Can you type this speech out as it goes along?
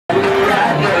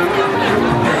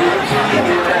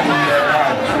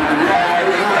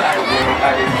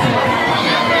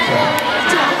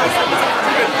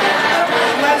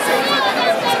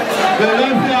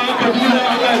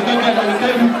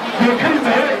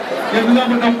yanzu za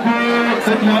mu ɗauko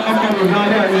sannan an ba mu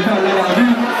zariya insha Allah abin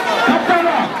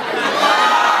kabbara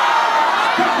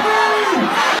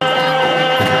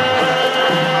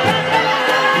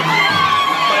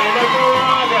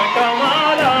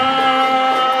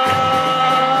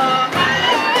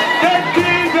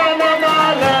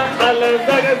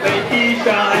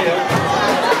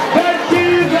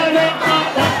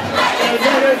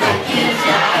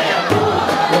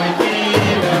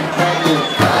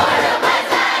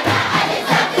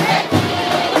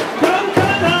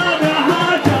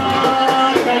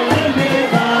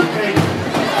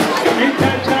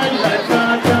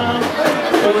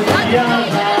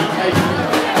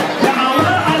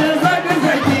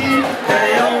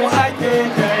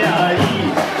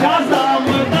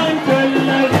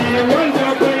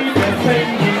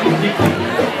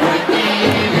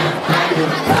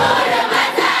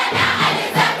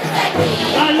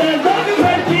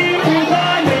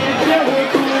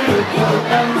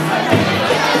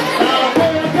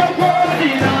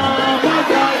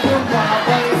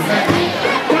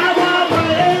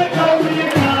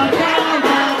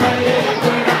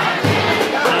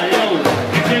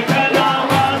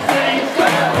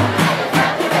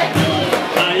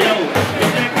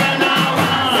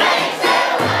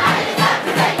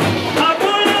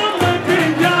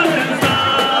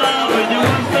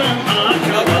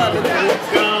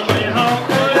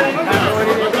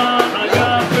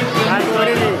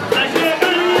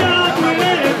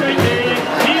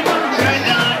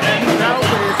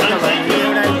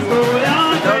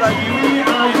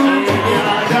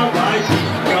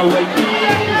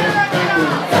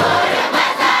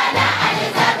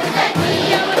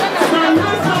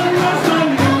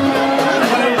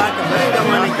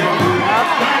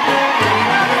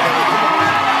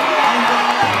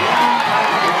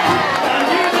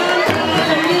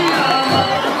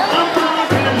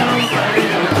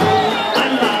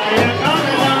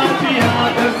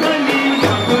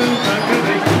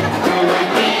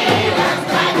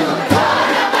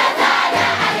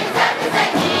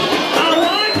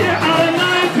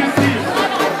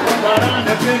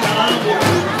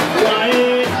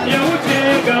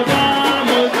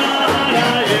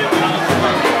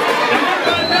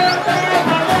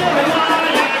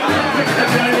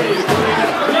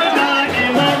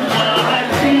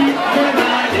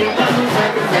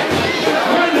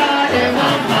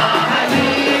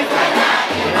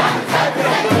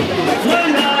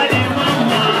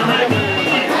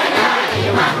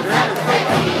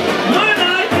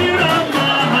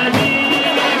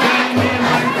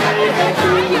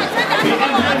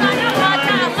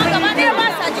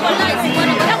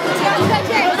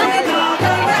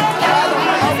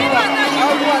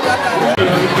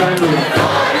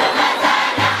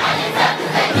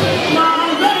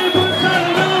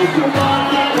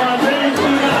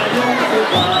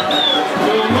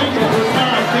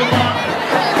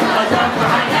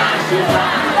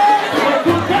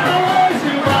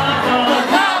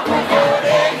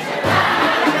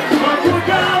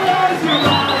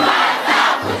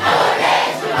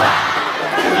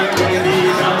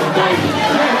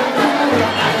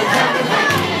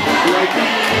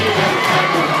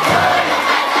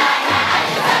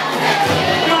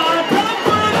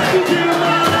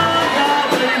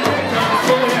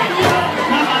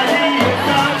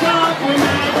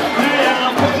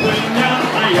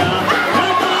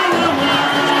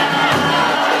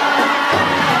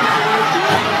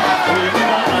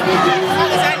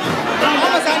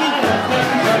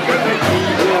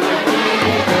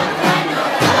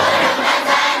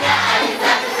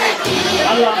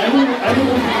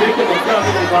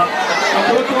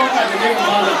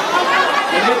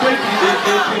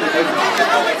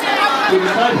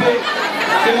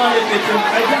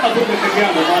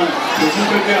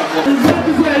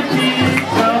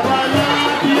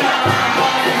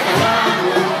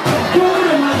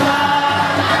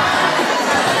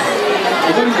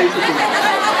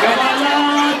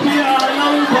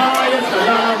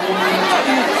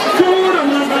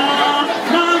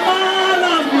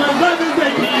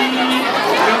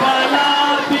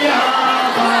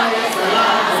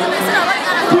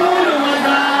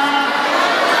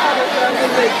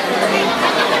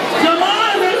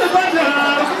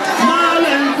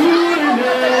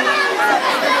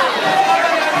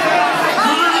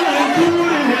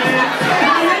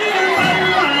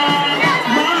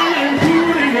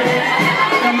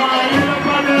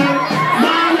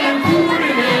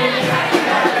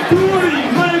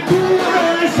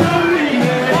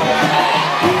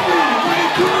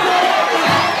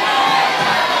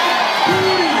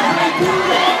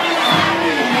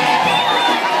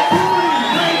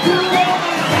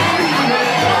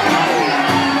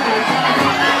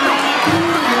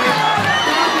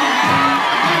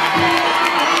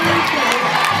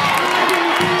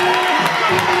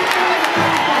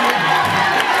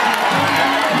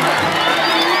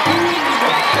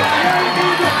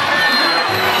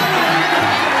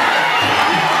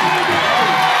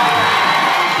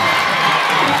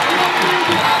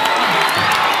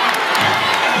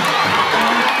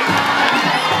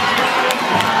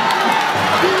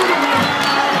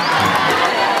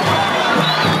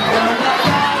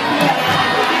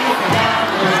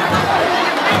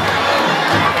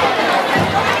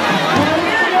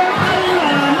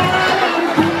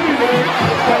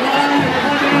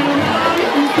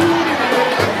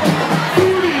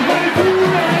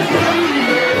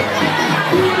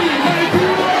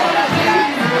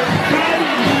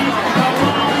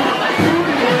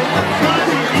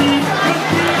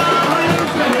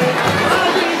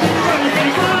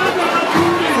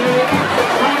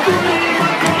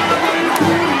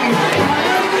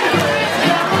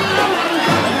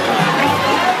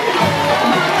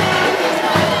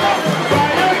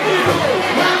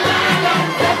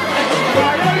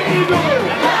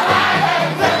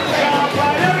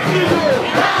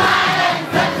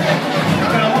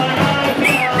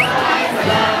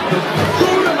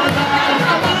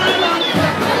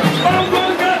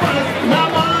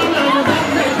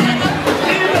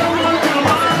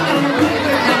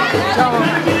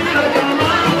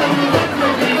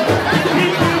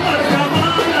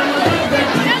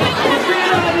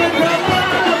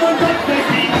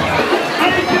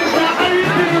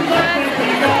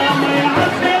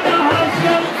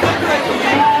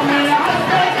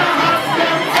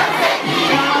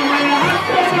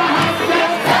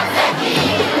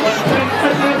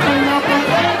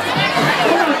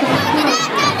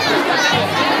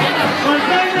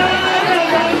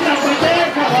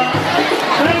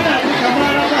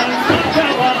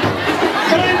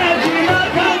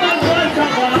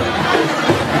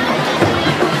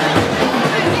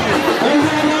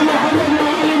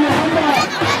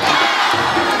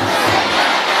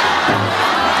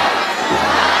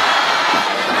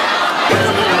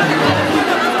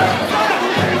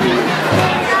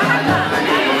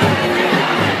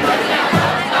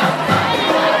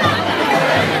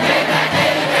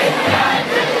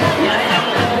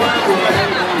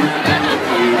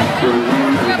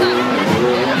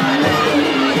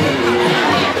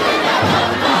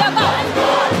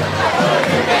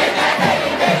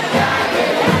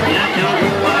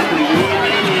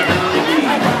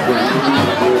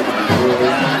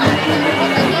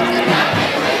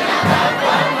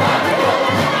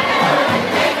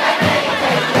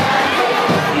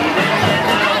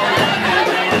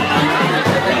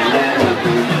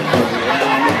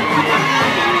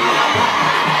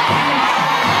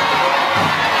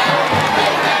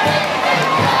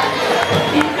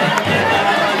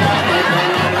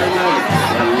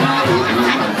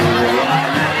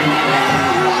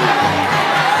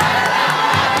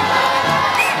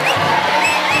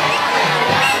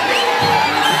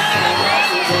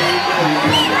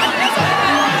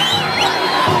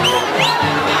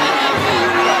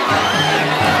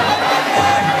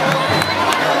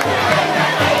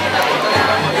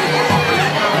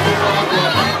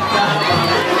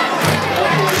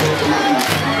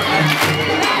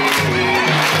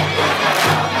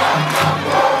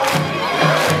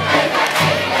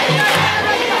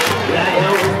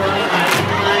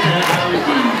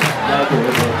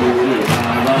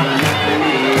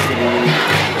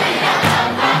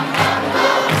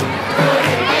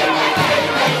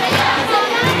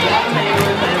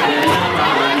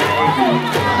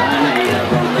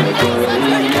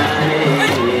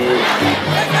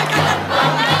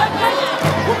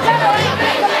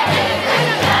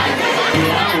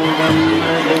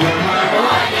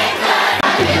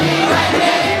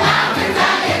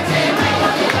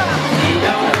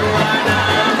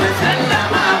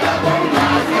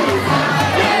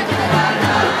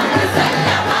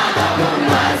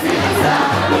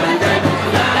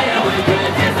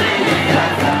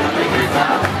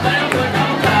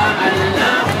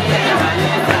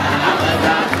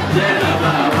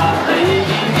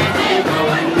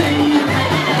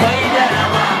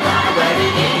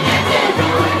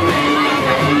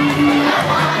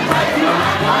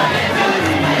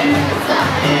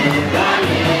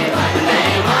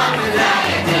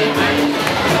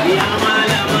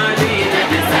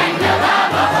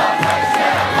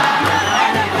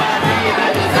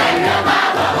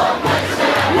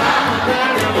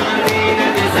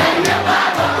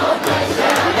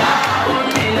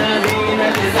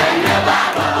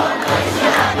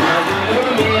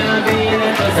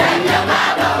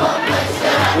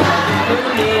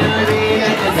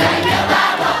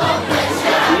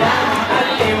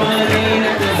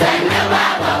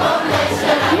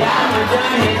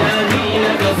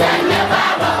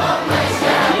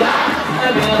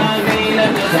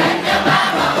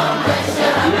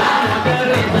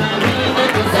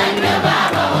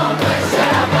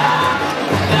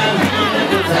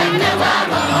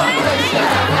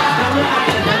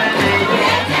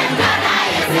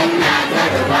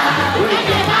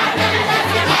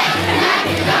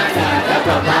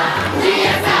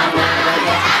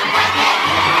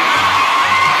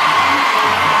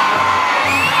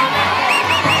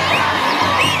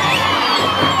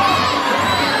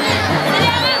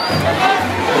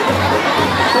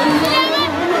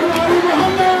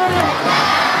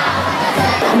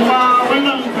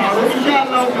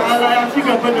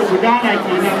da gudana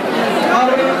kenan har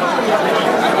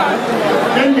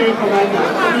dan da ya kamata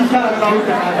insha Allah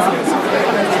ta'ala.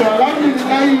 To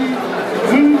alhamdulillah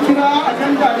mun kira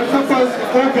ajanda da 8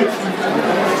 lokaci.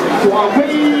 To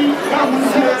akwai mun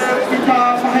ita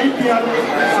mahaifiyar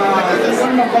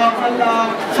wannan ba Allah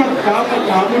Sheikh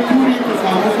Adamu Turi ta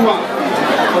samu zuwa.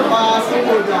 Amma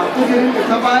saboda kudirin da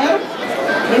ta bayar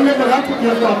dan da za ta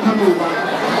iya zuwa Kano ba.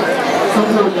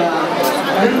 Saboda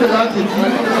yadda za ta ji ba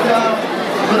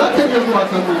za ta iya zuwa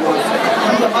Kano ba.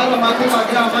 Wanda malama ta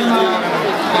magana mana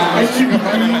aiki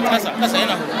biki kasa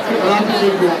yana za ta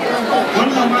iya zuwa.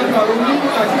 Wannan ma taro mun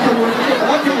buƙaci ta wani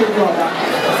za ta iya zuwa ba.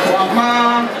 To amma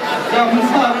da mun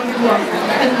sa ran zuwa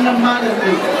ɗannan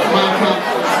malamin mata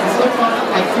musamman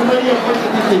a tunayyar wanda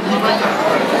take yi mata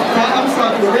ta amsa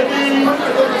to dai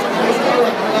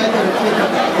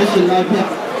rashin lafiya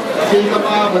sai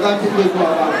zama ba za ta iya zuwa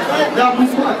ba. Da mun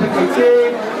so a takaice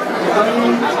don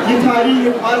yi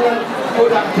tarihin malam ko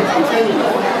da a takaice ne.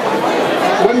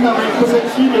 Wannan kusan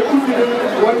shi ne uzurin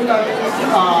wannan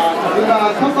guda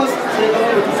 8 sai zama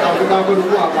da ta samu damar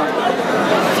zuwa ba.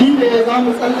 Shi ne za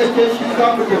mu tsallake shi za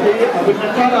mu tafi abin da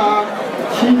tara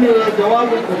shi ne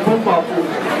jawabin babban bako.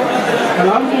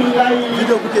 Alhamdulillah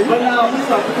bana mun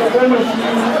samu ta goma shi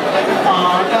a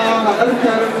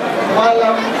halartar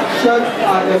malam Shaikh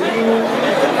Adamu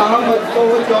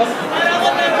Tsoho Jos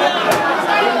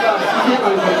wanda shi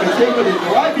albarkace mu da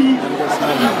jawabi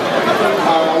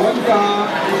wanda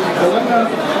da wannan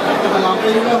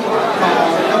kalamai na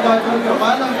gabatar da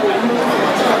malam domin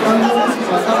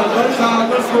masu albarka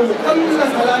da su kalla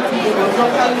salati da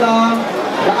manzon Allah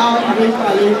da ahli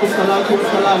alaihi salatu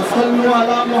wassalam. Sallu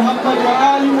ala Muhammad wa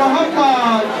ali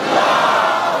Muhammad.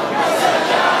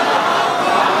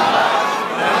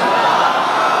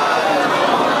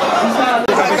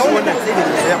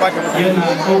 yana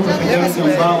ɗaukaka darajar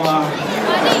bawa,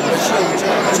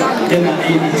 yana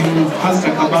ainihin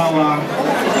haskaka bawa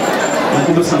da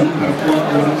kuma samu karkuwa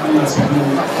a wurin Allah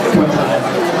subhanahu wa ta'ala.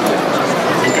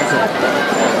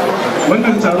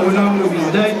 Wannan taro namu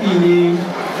mai daɗi ne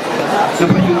na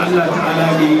fahim Allah ta'ala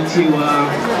da ya cewa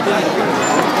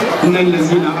innal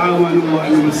lazina amanu wa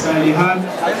amilus salihat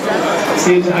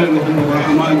sayaj'aluhum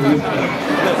rahmanu wifqa.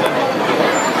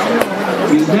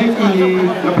 Mizdaki ne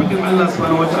na fadin Allah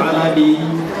subhanahu wa ta'ala da yi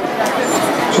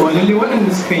cewa lalle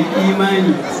waɗanda suka yi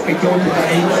imani suka kyautata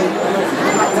aiki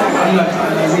Allah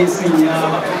ta'ala zai sanya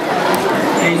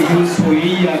ainihin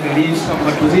soyayya gare su,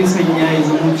 wato zai sanya ya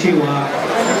zama cewa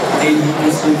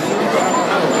ainihin su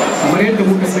kamar yadda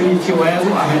muka sani cewa ya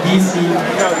zo a hadisi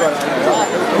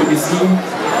kudisi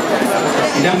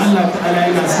idan Allah ta'ala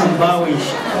yana son bawan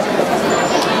shi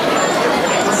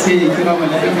sai ya kira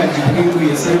mala'ika Jibrilu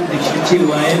ya sanar da shi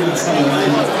cewa yana son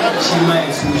wani shi ma ya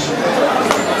so shi,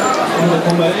 wanda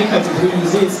kuma mala'ika Jibrilu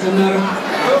zai sanar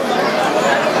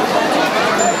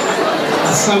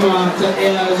a sama ta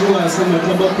 1 zuwa sama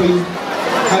ta 7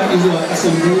 har zuwa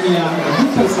ƙasan duniya da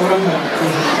dukkan sauran halittu.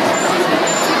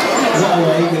 Za a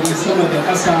waye gari sama da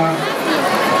ƙasa,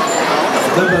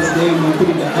 gabas da yamma,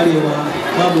 kudu da arewa,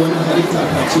 babu wani halitta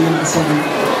face yana son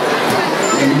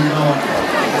ganin bawa.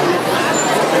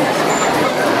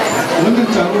 Wannan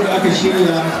taro da aka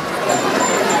shirya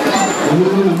domin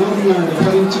nuna murna da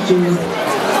farin cikin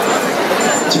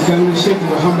Sheikh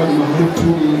Mahmoud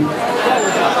Turi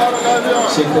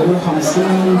shekaru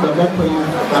 57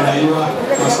 a rayuwa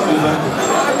masu albarka.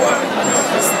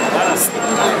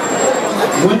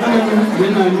 Wannan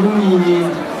yana nuni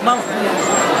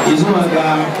ne zuwa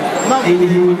ga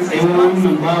ainihin tsayuwar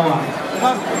wannan bawa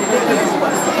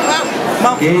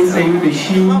da ya tsayu da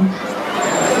shi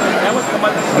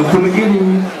da kuma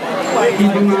irin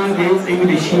hidima da ya tsayu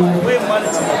da shi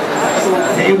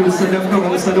da irin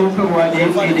sadaukarwa da ya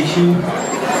tsaye da shi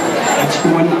a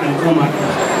cikin wannan al'umma.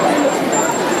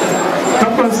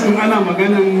 Tabbas in ana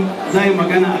maganan za yi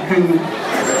magana a kan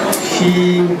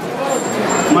shi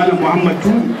Malam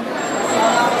Muhammadu,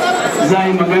 za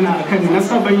yi magana a kan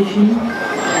nasaban shi,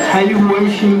 haihuwar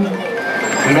shi,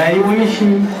 rayuwar shi,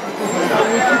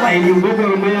 ainihin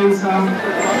gwagwarmayansa,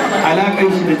 alaƙan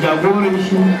shi da jagoran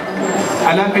shi,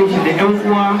 alaƙan shi da 'yan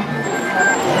uwa,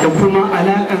 da kuma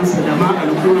alaƙansa da ma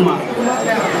al'umma,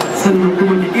 sannan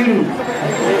kuma da irin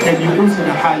ɗabi'unsa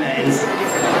da halayensa,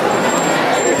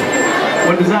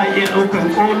 wanda za a iya ɗaukar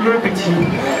tsawon lokaci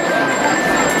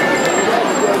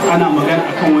ana magana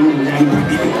akan wannan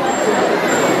janibobi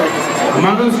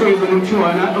amma zan so ya zama cewa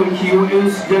na ɗauki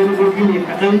waɗansu janibobi ne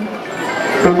kaɗan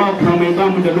ko ba komai ba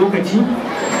mu da lokaci.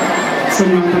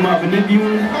 Sannan kuma abu na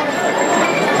biyu,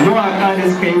 mawaƙa da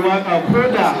suka yi waƙa ko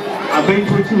da a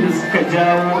baitocin da suka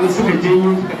jawo suka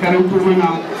janyo suka karanto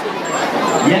mana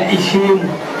ya ishe mu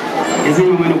ya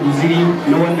zai mana guziri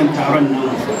na wannan taron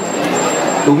nan,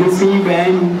 domin sun yi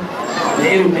bayani da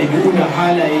irin ɗabi'u da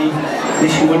halaye da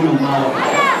shi wannan bawa.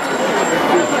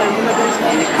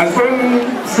 A tsarin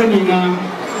sani na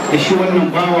da shi wannan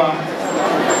bawa,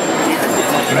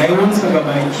 rayuwarsa ga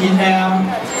baki ɗaya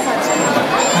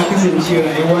ta kasance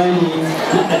rayuwa ne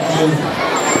na addini,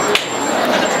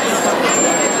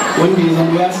 wanda ya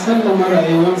zama ya sallama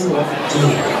rayuwarsa wa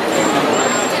addini,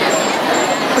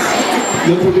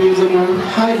 ya kuma ya zama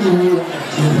hadimi wa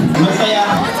addini. Matsaya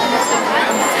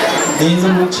da ya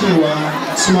zama cewa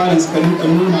su malam suka rinka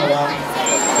nunawa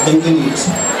dangane da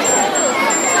su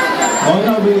ba wani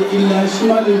abu ne illa shi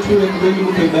malam tura da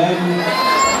muka bayani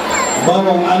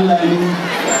bawan Allah ne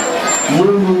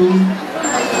murmuri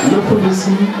na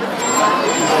kulisi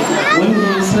wanda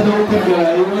ya sadaukar da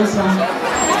rayuwarsa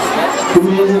kuma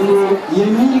ya zama ya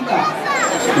miƙa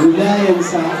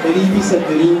wilayensa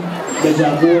 100% da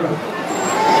jagora.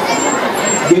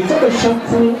 Bai taɓa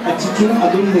shakku a cikin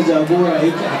abin da jagora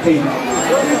yake a kai ba.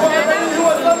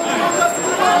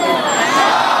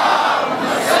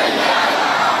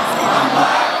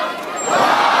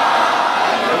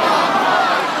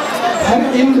 Har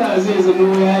inda zai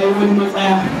zama ya yi wani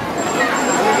matsaya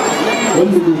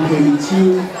wanda bai fahimci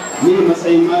ne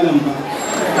matsayin malam ba,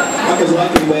 aka zo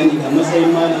aka bayani ga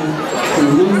matsayin malam, to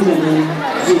nan da nan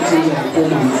zai canza da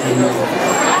koma matsayin malam.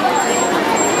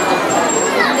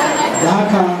 Da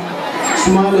haka su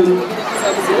malam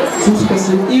su suka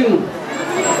san irin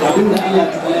abinda Allah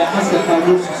ta'ala ya haskaka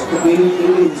musu, suka gani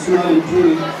irin su malam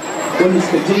Turi wanda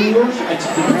suka janyo shi a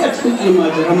cikin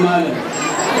almajiran malam.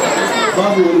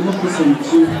 Babu wani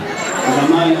makusanci ga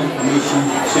malam kamar shi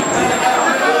Sheikh.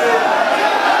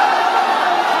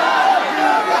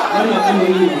 Wannan kamar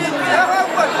ne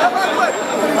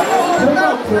kuma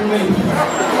komai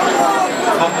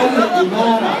akalla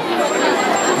ibara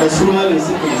da su malam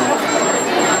suka yi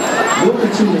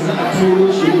lokacin da za a turo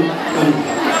shi ne kan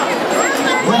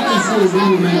ya isa ya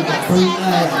zama mana babban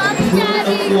tsaya da kuma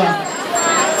ɗan uwa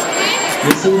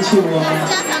ya san cewa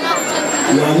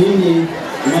wane ne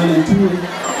malam Turi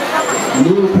ne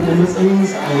kuma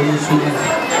matsayinsa a wurin suna.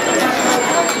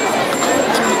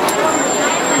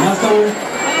 Na san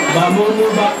ba mu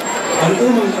ba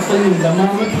al'ummar ƙasar da ma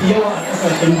mafi yawa a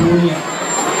ƙasashen duniya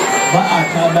ba a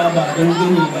ta ba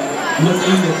dangane da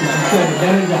matsayi da kusurciya da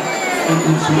daraja ɗan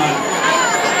Usman.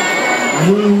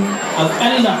 Mun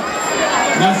aƙalla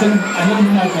na san a nan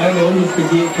muna tare da wanda suka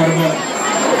je Karbala,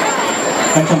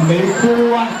 ka tambayi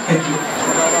kowa ka je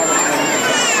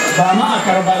ba ma a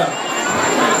Karbala,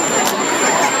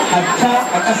 hatta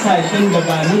a ƙasashen da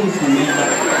ba na musulmai ba.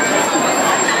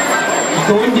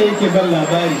 Akwai wanda yake ban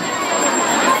labari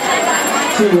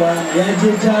cewa ya je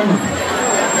Jamus,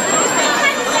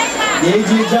 da ya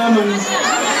je Jamus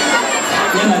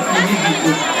yana PDP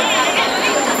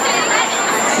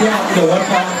sai haɗu da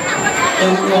wata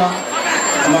 ‘yan uwa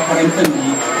a makarantar da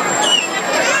yake.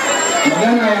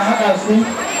 Magana ya haɗa su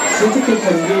sai suka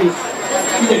tambaye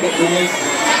shi daga ina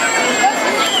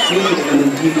sai daga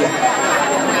Najeriya.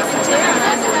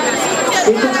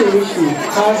 Sai ta ce mishi,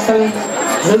 ka san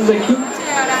Zakzaky?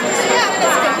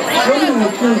 Wannan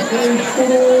mutum sai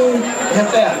shuru ya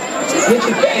tsaya ya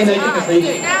ce ta ina kika san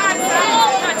shi.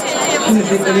 Shi ne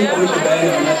sai ta rinka mishi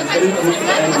bayanin na ta rinka mishi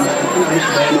bayanin na ta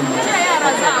mishi bayanin na.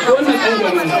 Wannan ɗan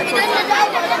garin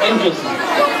ɗan Jos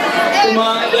kuma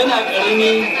yana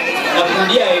ƙarami a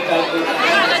kundiya ya taso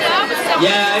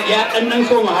ya ɗan nan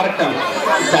soma harkar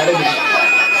tare da shi.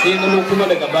 Sai zama kuma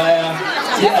daga baya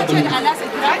sai abin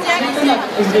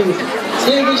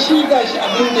sai ga shi gashi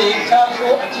abin da ya taso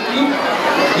a ciki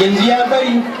yanzu ya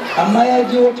bari, amma ya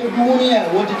je wata duniya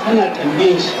wata tana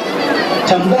tambaye shi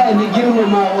tambaya na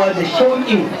girmamawa da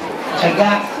shauƙin ta ga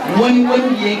wani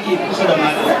wanda yake kusa da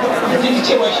mata da ta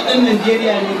cewa shi ɗan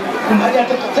Najeriya ne kuma ya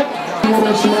tabbatar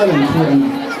da su malam Tura ne.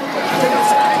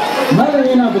 Malam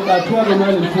yana buƙatuwa ga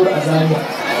malam Tura a Zaria,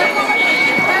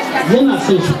 yana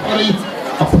son shi ƙwarai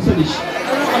a kusa da shi.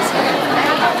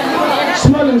 Su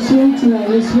malam sun yi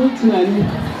tunani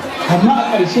amma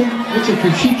a ƙarshe yace to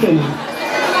shi kenan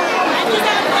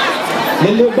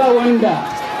lalle ba wanda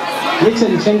ya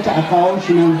cancanta a kawo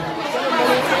shi nan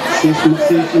sai su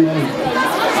malam.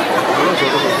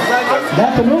 Da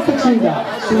haka lokacin da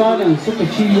su malam suka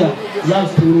shirya za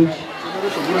su turo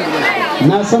shi,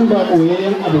 na san ba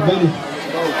ɓoyayyen abu bane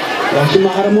ga shi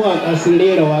har mawaƙa sun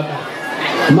rera waƙa.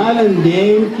 Malam da ya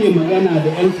yanke magana da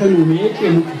 'yan Kano me yake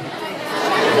muku?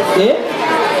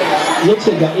 Ya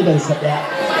ce ga idansa ɗaya,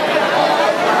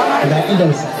 ga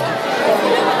idansa ɗaya.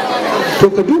 To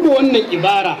ka duba wannan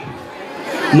ibara,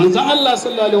 manzon Allah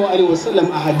sallallahu alaihi wasallam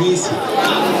a hadisi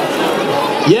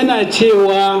yana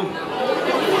cewa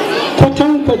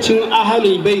kwatankwacin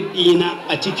ahalul bait ɗina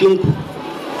a cikinku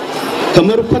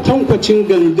kamar kwatankwacin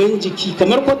gangan jiki,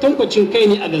 kamar kwatankwacin kai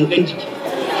ne a gangan jiki.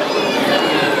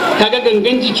 Kaga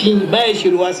gangan jiki baya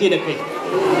shiruwa sai da kai.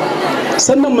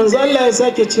 Sannan manzo Allah ya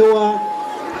sake cewa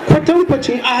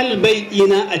kwatankwacin ahlul bait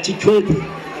ɗina a cikinku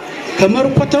kamar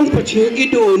kwatankwacin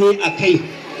ido ne a kai,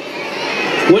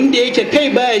 wanda yake kai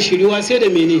baya shiruwa sai da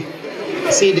mene?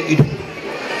 Sai da ido.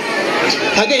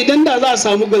 Kaga idan da za a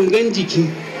samu gangan jiki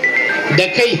da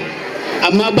kai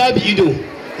amma babu ido,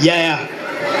 yaya?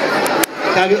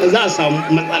 Kaga za a samu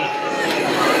matsala.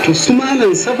 To su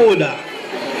malam saboda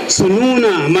su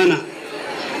nuna mana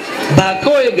ba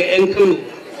kawai ga 'yan Kano,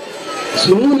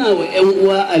 su nuna wa 'yan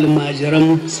uwa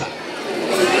almajiransa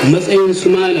matsayin su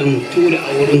malam Turi a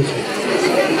wurinsu.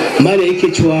 Malam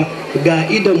yake cewa ga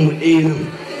idan mu ɗaya nan,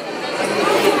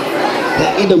 ga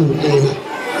idan mu ɗaya nan.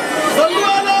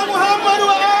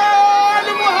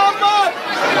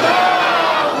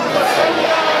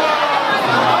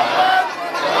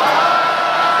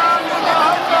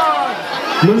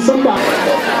 Mun san ba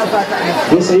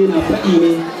wasu yana faɗi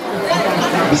ne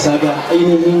bisa ga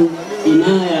ainihin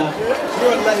inaya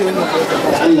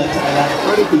da Allah ta'ala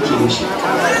yake mishi,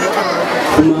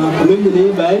 kuma kamar da na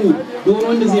yi bayani duk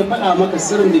wanda zai faɗa maka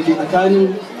sirrin da ke tsakanin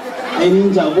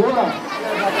ainihin jagora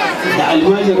da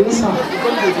almajirinsa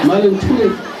malam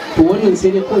Turi, to wannan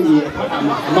sai dai kawai ya faɗa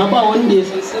ma, amma ba wanda ya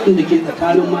san sirrin da ke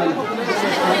tsakanin malam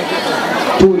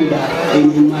Turi da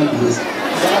ainihin malaminsa.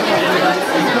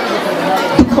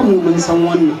 Dukkanmu mun san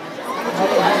wannan.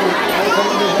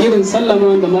 Irin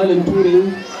sallama da malam Turi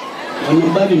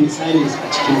wannan babu misali a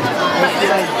cikin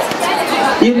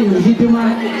irin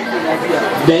hidima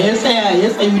da ya tsaya ya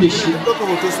tsayu da shi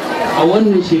a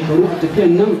wannan shekaru a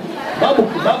tafiyan nan babu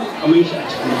kamar shi a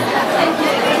cikin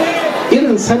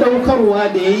irin sadaukarwa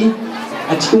da ya yi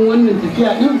a cikin wannan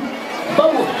tafiya din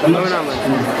babu kamar shi a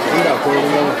cikin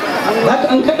haka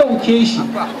an ka ɗauke shi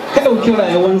ka ɗauki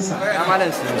rayuwarsa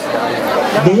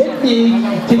da yadda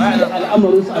ya tafi da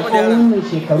al'amarinsa a cikin wannan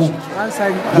shekaru,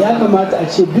 ya kamata a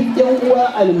ce duk 'yan uwa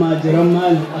almajiran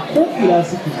malam a ko'ina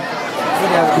suke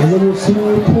ya zama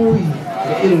sun koyi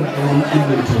da irin rayuwar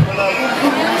Ibn Turi,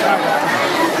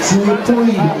 sun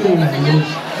koyi da irin rayuwar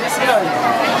shi.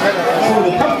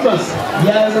 Saboda tabbas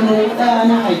ya zama ɗa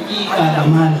na haƙiƙa da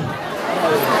malam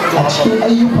a cikin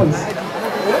ayyukansa,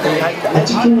 a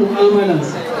cikin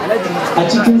mu'amalansa, a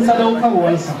cikin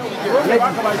sadaukarwarsa,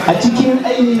 a cikin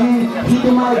ainihin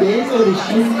hidima da ya tsoro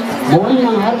shi da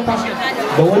wannan harka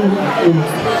da wannan al'umma.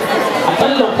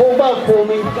 Aƙalla ko ba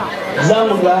komai za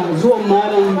mu ga zuwan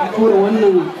malam Turi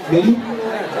wannan gari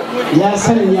ya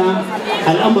sanya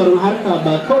al'amarin harka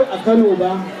ba kawai a Kano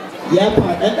ba, ya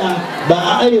faɗaɗa ba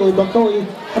a arewa ba kawai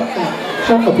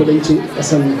har a kudancin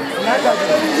ƙasar nan.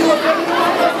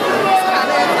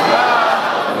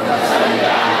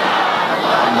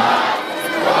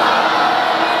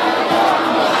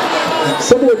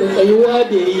 Saboda tsayuwa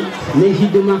da ya yi na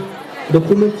hidima da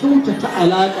kuma kyautata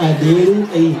alaƙa da ya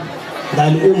rinƙa yi da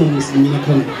al'ummar musulmi na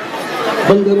Kano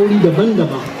bangarori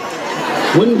daban-daban,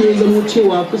 wanda ya zamo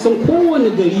cewa kusan kowane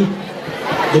gari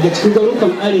daga cikin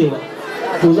garukan arewa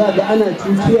to za ga ana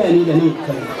tutuya ne da nan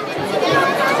Kano.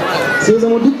 Sai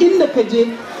zama duk inda ka je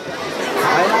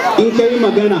in ka yi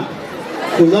magana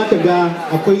to za ka ga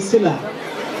akwai sila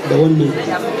da wannan,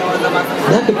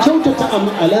 za ka kyautata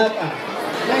alaƙa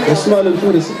da su malam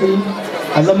Turi suka yi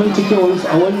a zamantakewarsu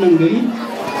a wannan gari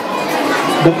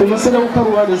da kuma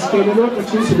sadaukarwa da suka yi na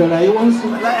lokacinsu da rayuwarsu.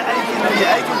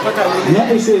 Ya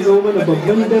isa ya zama mana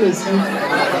babban darasi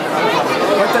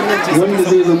wanda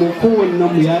zai zama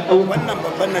kowannenmu ya ɗauka,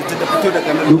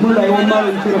 domin rayuwar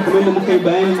malam Turi kamar da muka yi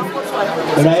bayani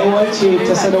rayuwa ce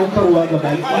ta sadaukarwa ga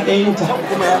baki ɗayanta,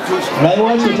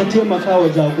 rayuwa ce ta taimaka wa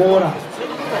jagora,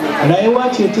 rayuwa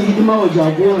ce ta hidima wa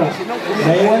jagora,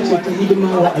 rayuwa ce ta hidima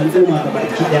wa al'umma ga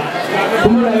baki ɗaya.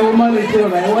 Kuma rayuwar malam Turi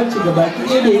rayuwa ce ga baki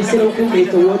ɗaya da ya sadaukar da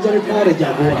ita wajen kare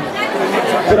jagora.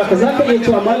 Saboda za ka iya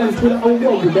cewa malam Turi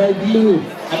abubuwa guda biyu ne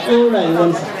a tsawon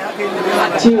rayuwarsa,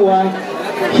 cewa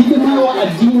hidima wa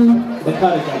addini da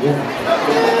kare jagora.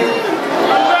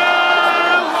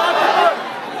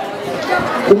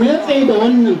 Kuma ya tsaye da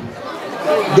wannan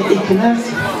da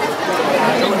ikhlasi,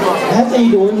 ya tsaye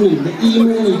da wannan da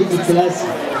imani da ikhlasi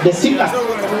da siƙa.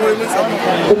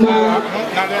 Kuma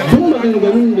duk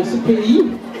maganganun da suka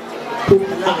yi to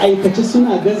a aikace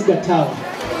suna gazgatawa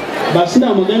ba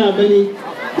suna magana ba ne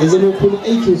ya zama kuma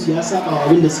aikinsu ya saba wa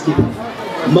abin da suke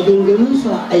maganganunsu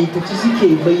a aikace suke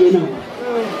bayyana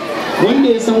wanda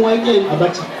ya san waƙen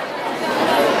Abacha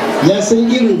ya san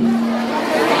irin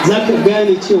za ka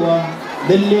gane cewa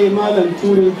lalle Malam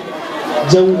Ture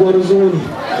jangwarzo ne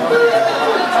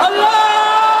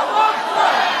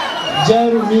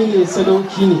jarumi ne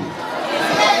sadauki ne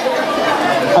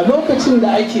a lokacin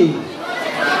da ake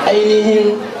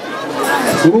ainihin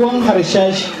ruwan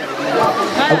harshashi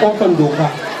a kofar doka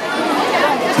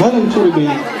Malam Ture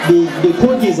bai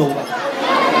koge zau ba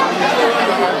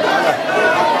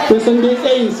kusan dai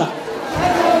tsayinsa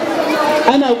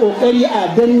ana kokari a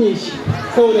danne shi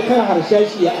saboda kan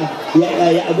harshashi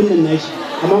ya abin nan nashi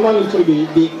amma Malam Ture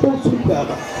bai ko suka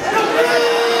ba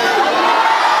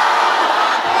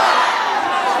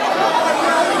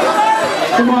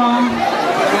kuma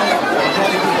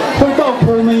ko ba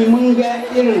komai mun ga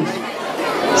irin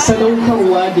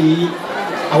sadaukarwa da yi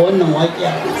a wannan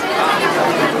waƙiya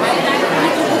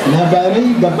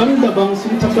labarai daban-daban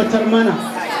sun tabbatar mana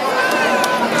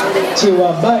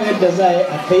cewa ba yadda za a yi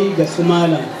a kai ga su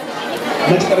malam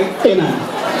matuƙar ina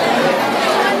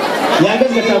ya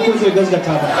gazgata ko zai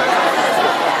gazgata ba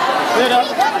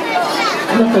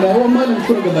kuma rayuwar Malam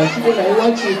Ture ga baki da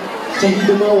rayuwa ce ta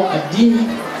hidima wa addini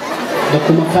da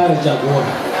kuma kare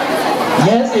jagora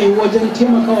ya tsaye wajen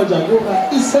taimakawa jagora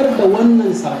isar da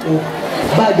wannan sako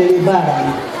ba dare ba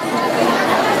rana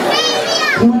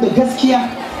kuma da gaskiya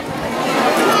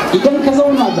idan ka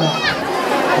zauna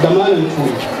da Malam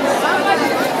Ture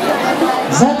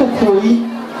za ka koyi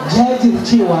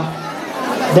jajircewa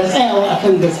da tsayawa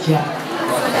akan gaskiya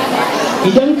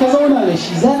idan ka zauna da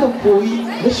shi za ka koyi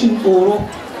rashin tsoro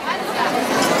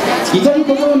idan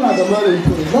ka zauna da Malam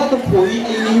Ture za ka koyi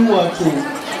ainihin wato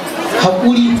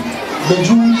haƙuri da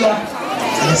juriya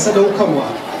da sadaukarwa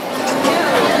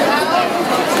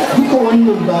duka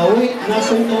wannan ba wai na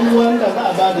san ɗan uwan da za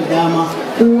a ba da dama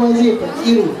kowa zai faɗi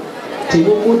irin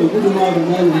taimako da gudunmawa da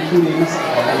Malam Ture masa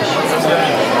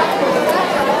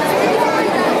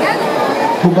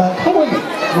to ba kawai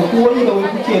ba ku wanda wani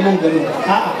kuke nan garin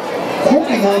a'a ko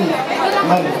ina ne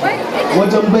Malam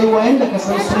wajen baiwa yadda ka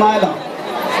san su malam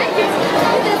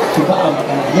to ba a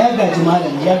magana ya gaji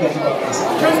malam ya gaji babansa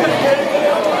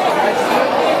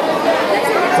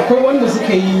akwai wanda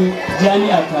suka yi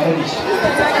jami'a tare da shi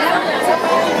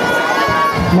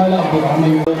Malam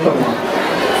Abdulrahman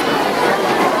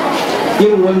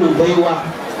irin wannan baiwa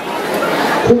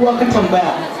kowa ka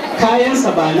tambaya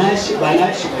kayansa ba na shi ba ne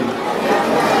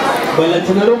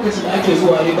balanta na lokacin da ake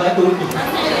zuwa riba ɗauki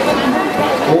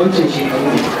a wancan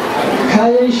shekaru ne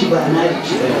kayan shi ba na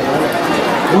shi ba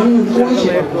wannan tsohon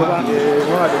shekaru ba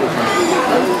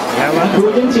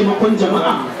wajen taimakon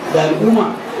jama'a da al'umma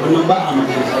wannan ba a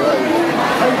magana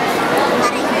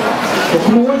da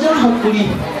kuma wajen haƙuri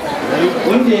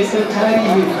wanda ya san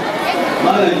tarihin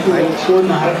Malam Ture cikin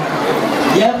wannan harka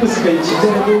ya fuskanci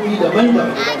jarabobi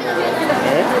daban-daban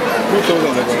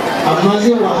amma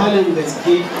zai wahalan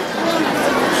gaske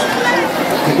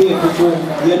da zai fito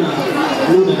yana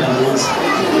nuna damuwarsa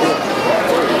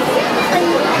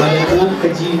ba da kan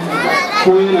kaji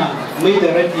ko yana mai da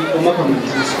raddi ko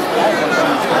makamancinsu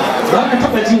ba ka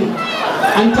taɓa jin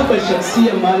an taɓa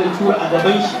shaksiyar Malam Ture a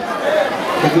gaban shi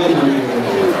da yana mai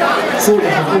sau da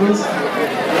haƙurinsa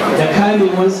da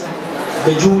kamewarsa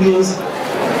da juriyarsa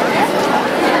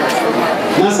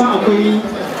na san akwai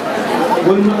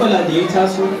wani matsala da ya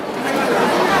taso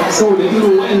saboda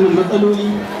irin waɗannan matsaloli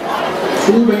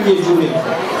sun ban iya jure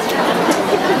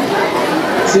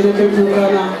sai na kai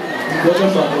kokana wajen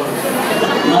babuwa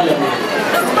malama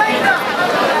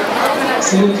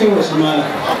sai na kai wasu malam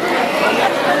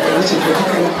da ce ta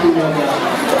kama kuma ga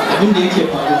abin da yake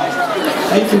faruwa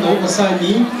aikin da kuka sa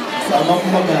ni amma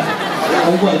kuma ga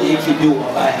abubuwa da yake biyo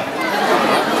a baya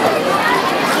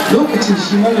lokacin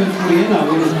shi Malam Ture yana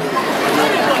wurin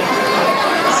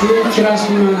sai ya kira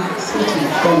suna sai ke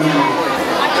kama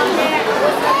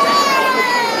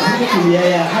ne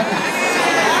yaya haka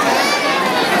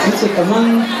sai ce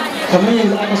kamar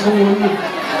yanzu aka son wannan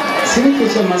sai nake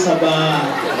ce masa ba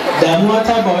damuwa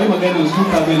ta ba wai maganin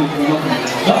suka bane ko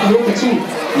makamata ba a lokacin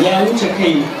ya wuce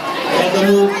kai ya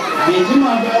zamo bai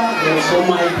jima ba da rasuwar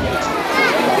mahaifiyata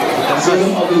sai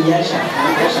zama abin ya shafi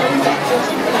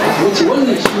wace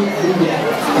wannan shi abin da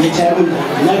ya tayar da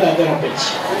na gagara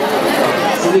bacci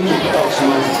sai nake faɗa su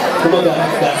ma kuma ga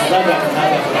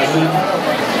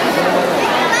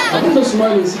abin da su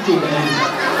malin suke bayani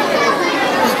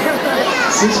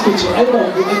sai suka ce ai ba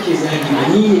wani ake zagi ba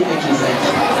ni ne ake zagi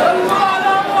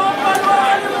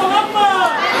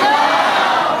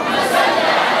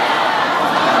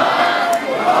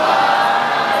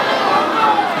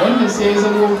wannan sai ya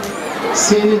zamo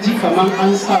sai na ji kamar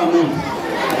an samu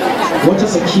wata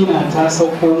sakina ta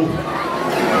sauko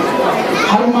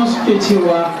har ma suke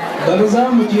cewa bari za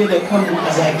mu je da kanmu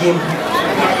a zage mu.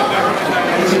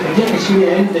 Yace ka je ka shirya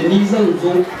yadda ni zan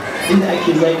zo inda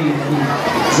ake zage mu,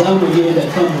 za mu je da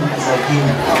kanmu a zage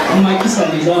mu, amma kisa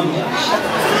ne za mu yi shi.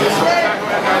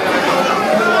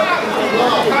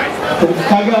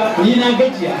 Kaga ni na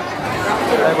gajiya,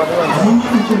 amma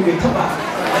mutum bai taba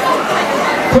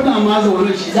kuna ma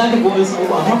zaune shi za ka ga wani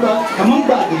abu amma ba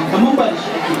kaman ba da shi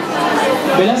ake.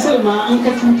 Belasar ma an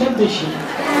ka cutar da shi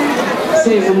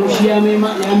sai ya zama shi ya mai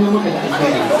maka da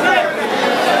alkhairi.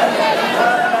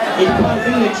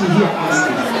 Ikbalin da ke hiya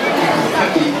asali.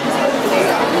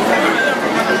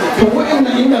 To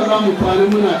wa'annan inda za mu kwana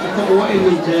muna ta taɓa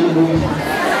wa'annan janibobi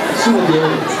suna da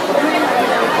yawa.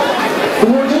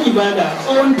 Kuma wajen ibada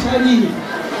tsawon tarihi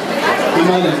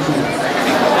imalantu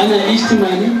ana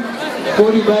ijtimani ko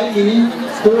riba'i ne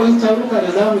ko wani taruka da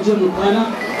za mu je mu kwana.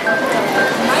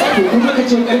 To kuma ka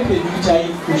ce karfe 2 ta yi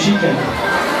to shi kenan.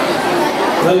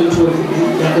 Ranar tuwar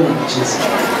ya ɗan wucinsa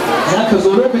za ka zo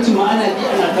lokacin ma ana bi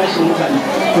ana tashin mutane,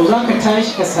 to za ka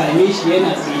tashi ka same shi yana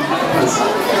tsaye a kansa,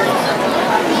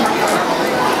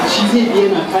 shi zai bi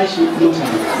yana tashi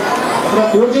mutane.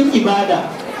 Wajen ibada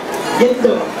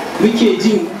yadda muke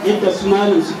jin yadda su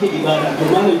malam suke ibada, to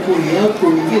malam tuwar ya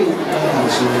koyi irin ibada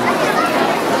su.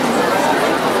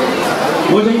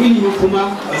 Wajen ilimi kuma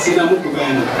ba sai na muku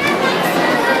gane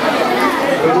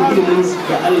wajen ilimin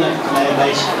da Allah ya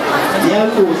bashi ya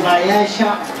tsotsa ya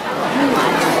sha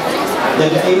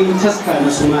daga ainihin taska na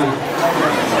sumana.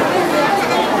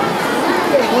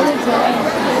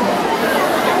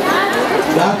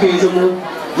 Da haka ya zama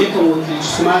yakan wakilci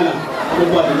sumana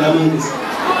abubuwa da daman gaske.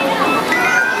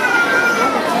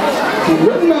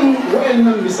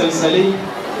 Wayannan misalsalai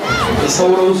da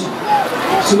sauransu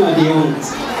suna da yawan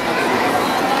gaske.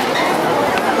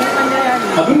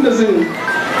 Abinda zan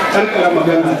karkara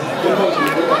magana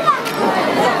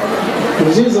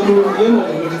to zai zama yana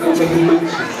da matuƙar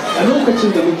muhimmanci a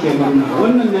lokacin da muke murna.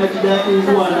 Wannan na ji daɗin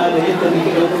zuwa na da yadda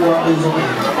nake ɗan uwa an zo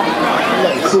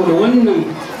so da wannan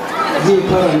zai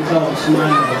faranta wa su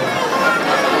mana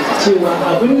cewa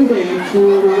abin da ya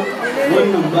turo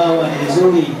wannan bawa ya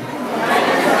zo ne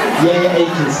ya yi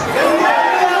aikinsa.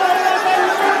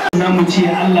 Za mu ce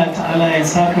Allah ta'ala ya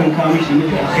sakanka mishi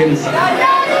nufi a khairinsa.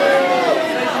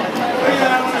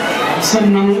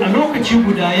 Sannan a lokaci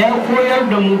guda ya koyar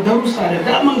da mu darussa da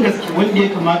daman gaske wanda ya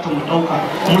kamata mu ɗauka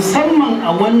musamman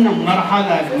a wannan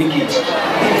marhala da muke ciki.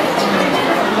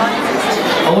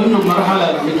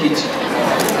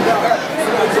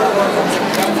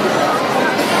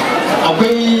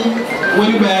 Akwai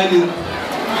wani bayanin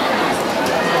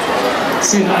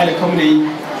sai na alkaunai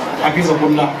a bisa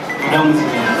kulla da musu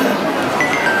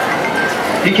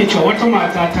yake cewa wata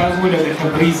mata ta zo daga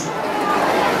Tabriz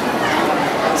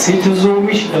sai ta zo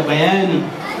mishi da bayanin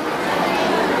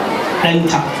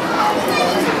ɗanta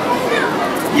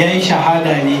ya yi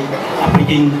shahada ne a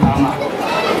fagen fama.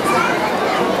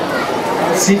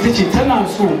 Sai ta ce tana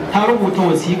so, ta rubuta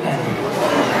wasiƙa ne,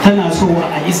 tana so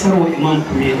a isar wa Imam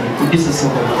Kumeni ku bisa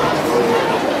saboda.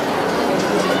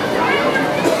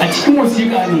 A cikin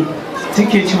wasiƙa ne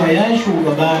take cewa ya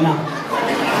shugabana,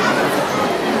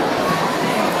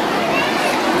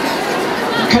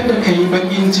 kada ka yi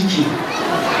baƙin ciki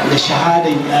da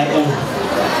shahadar ‘ya'yan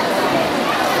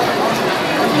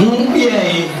mun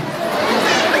iyaye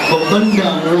babban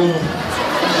damuwa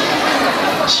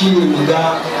shi ne mu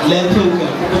ga lafiyarka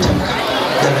da kubutanka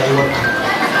da rayuwarka.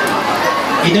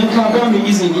 Idan ka ba mu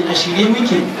izini a shirye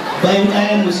muke bayan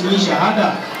 ‘ya'yan mu sun yi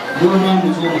shahada goma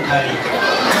mu zo mu kare ka.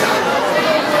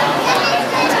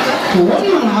 To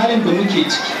wannan halin da muke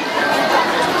ciki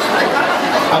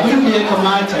abin da ya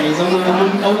kamata ya zama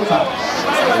mun ɗauka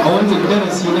a wannan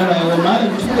darasi na rayuwar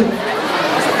malam Turi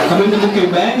kamar da muka yi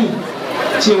bayani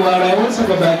cewa rayuwarsa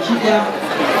ga baki ɗaya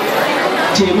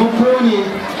taimako ne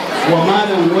wa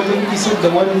malam wajen isar da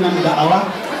wannan da'awa,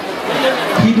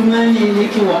 hidima ne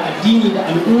yake wa addini da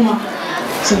al'umma,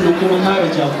 sannan kuma kare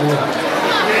jagora.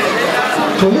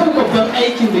 To yau babban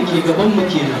aikin da ke gabanmu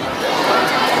kenan,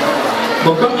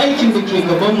 babban aikin da ke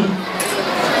gabanmu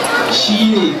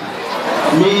shine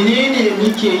menene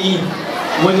muke yi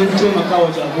wajen taimakawa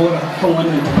jagora kan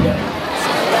wannan tafiya.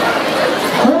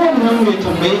 Kowanne mai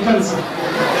tambayi kansa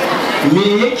me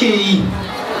yake yi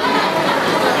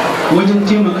wajen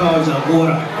taimakawa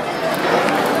jagora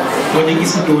wajen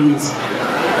isa da wannan sa.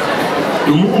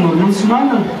 Domin umarnin su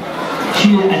malam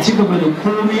shi ne a ci gaba da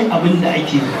komai abin da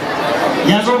ake yi.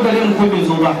 Ya zo gare mu ko bai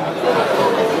zo ba,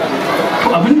 to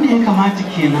abin da ya kamata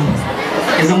kenan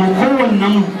ya zama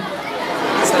kowannen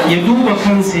ya duba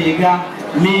kansa ya ga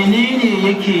menene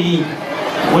yake yi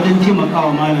wajen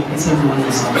taimakawa malam isar da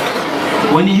wannan sa,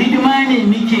 wani hidima ne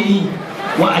muke yi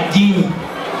wa addini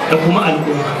da kuma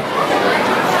al'umma,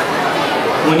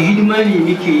 wani hidima ne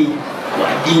muke yi wa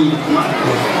addini da kuma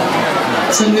al'umma,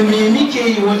 sannan me muke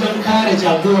yi wajen kare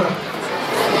jagora.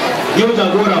 Yau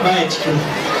jagora baya cikin,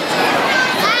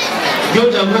 yau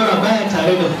jagora baya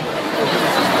tare da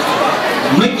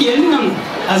makiyan nan,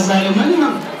 azzaliman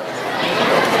nan,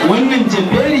 wannan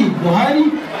jabberi Buhari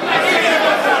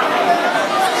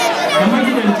da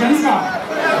magidantansa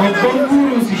babban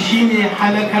burinsu shine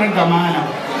halakar da malam,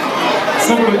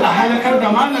 saboda a halakar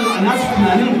da malam a nasu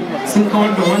tunanin sun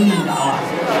kawar da wannan da'awa,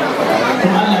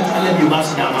 kuma Allah ta'ala bai ba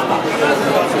su dama ba.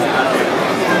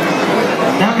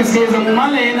 Da haka sai zama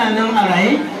malam yana nan a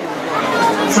raye,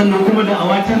 sannan kuma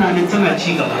da'awa tana nan tana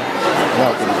ci gaba.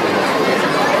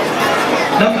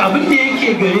 Daga abin da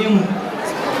yake gare mu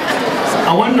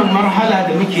a wannan marhala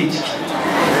da muke ciki,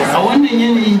 a wannan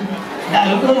yanayi da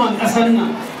al'ummar ƙasar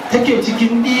nan take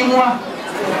cikin ɗimuwa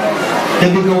da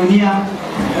bigauniya,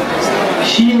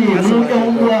 shine mu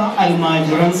ɗan uwa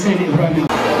almajiran Shaikh Ibrahim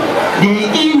da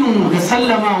yaƙinu da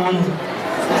sallamawan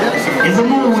ya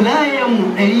zama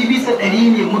wulayenmu 100%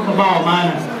 ne muka ba wa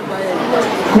malam,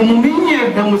 kuma mun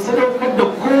yarda mu sadaukar da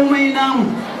komai namu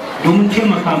domin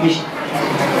taimaka mishi,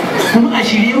 kuma a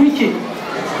shirye muke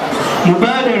mu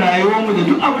ba da rayuwarmu da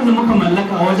duk abin da muka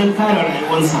mallaka wajen kare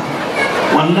rayuwarsa.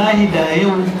 Wallahi da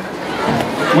yau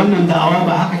wannan da'awa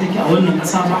ba haka take a wannan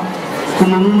ƙasa ba,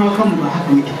 kuma mu ma kanmu ba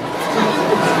haka muke.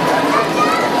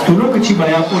 To lokaci ba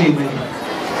ya kore ba ne,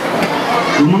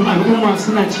 domin al'umma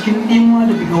suna cikin ɗimuwa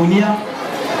da bigauniya,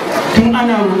 tun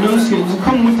ana su yanzu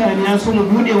kan mutane ya soma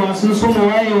budewa, sun soma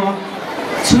wayewa,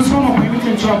 sun soma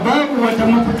fahimtar cewa babu wata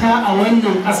mafita a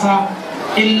wannan ƙasa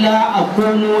illa a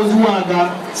komo zuwa ga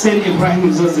Shaikh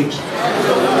Ibraheem Zakzaky,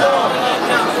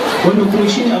 wanda kuma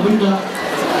shi ne abinda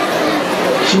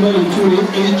shi malam Turi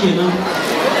yake nan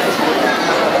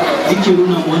yake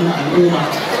nuna wannan al'umma,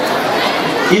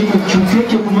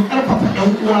 yake kuma ƙarfafa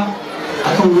ɗan uwa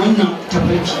akan wannan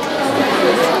tafarki.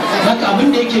 Haka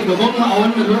abin da yake gaban mu a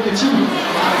wannan lokaci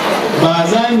ba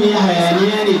za mu yi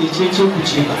hayaniya ne da cece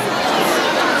kuce ba,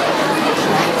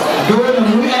 dole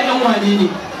mu 'ya'yan wane ne,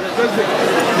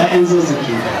 'ya'yan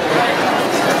Zakzaky.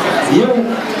 Yau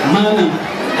malam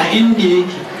a inda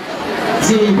yake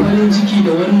zai yi farin ciki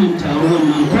da wannan taruwan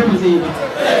nan, ko ba zai ba?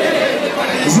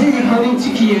 Zai yi farin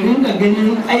ciki ya ringa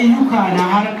ganin ayyuka na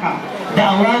harka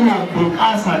da awana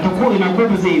bunƙasa ta ko'ina, ko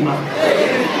ba zai ba?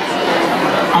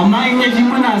 Amma in ya ji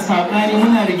muna saɓani,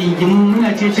 muna rigingimu,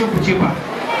 muna cece ku ce ba,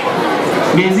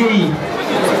 me zai yi?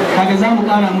 Kaga za mu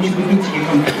ƙara mushi bakin ciki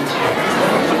kan bakin ciki.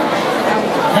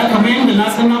 Da kamar yadda na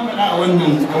san na faɗa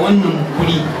a wannan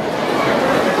guri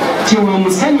cewa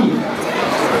mu sani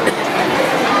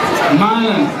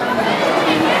malam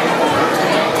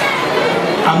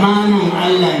amanan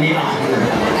Allah ne a hannu.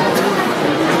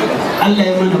 Allah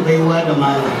ya mana baiwa da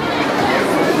malam,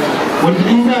 wanda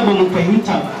in da ba mu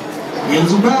fahimta ba,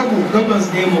 yanzu babu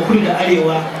gabas da yamma, kudu da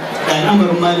arewa da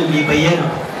al'amarin malam bai bayyana.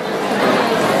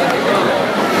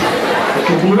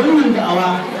 To kuma wannan da'awa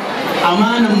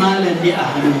amanan malam ne a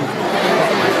hannu.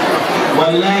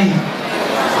 Wallahi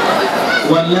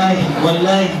wallahi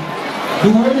wallahi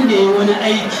duk wanda ya yi wani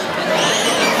aiki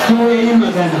ko ya yi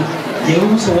magana ya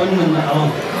rusa wannan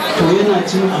da'awan, to yana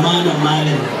cin amanan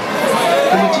malam,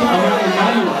 kuma cin amanan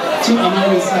malam cin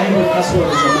amanan sahibin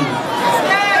kasuwar zaman.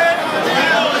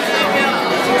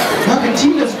 Haka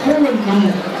tilas kowannen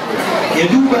ya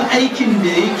duba aikin da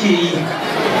yake yi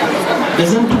da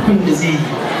zantukun da zai yi,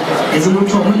 ya zama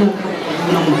cewa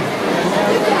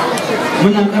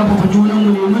muna karfafa junanmu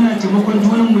ne, muna taimakon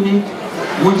junanmu ne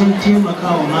wajen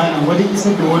taimakawa malam, wajen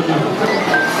isar da wannan.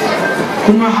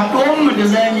 Kuma haɗuwanmu da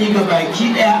za mu yi ga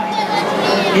baki ɗaya,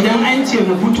 idan an ce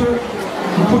mu fito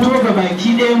ga baki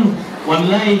ɗaya mu,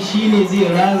 wallahi shine zai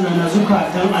razana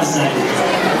zukatan azzalimai,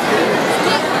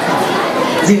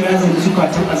 zai razana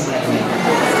zukatan azzalimai.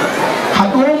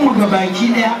 Haɗuwanmu ga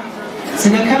baki ɗaya, su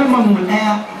ga kalmar mu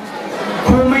ɗaya,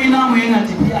 komai namu yana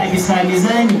tafiya a bisa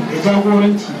mizani da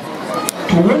jagoranci,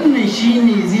 to wannan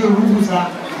shine zai rubuta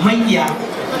maƙiya,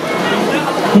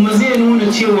 kuma zai nuna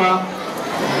cewa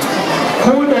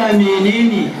ko da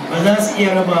menene ba za su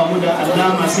iya raba mu da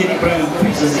Allama Shaikh Ibraheem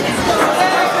Zakzaky,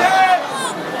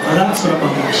 ba za su raba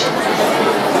mu da shi.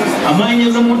 Amma in ya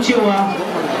zamo cewa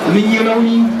mun yi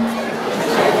rauni,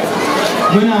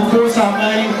 muna ko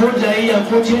saɓani ko jayayya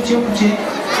ko cece kuce,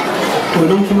 to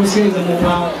nan kuma sai zama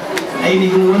fa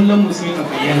ainihin wallan mu sai ka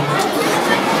bayyana,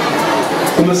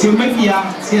 kuma sai makiya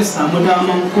sai samu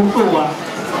daman kurkowa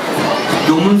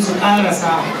domin su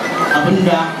ƙarasa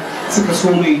abinda suka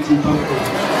so mai tun farko.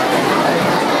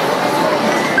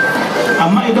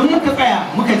 Amma idan muka tsaya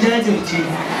muka jajirce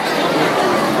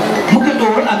muka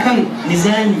ɗori akan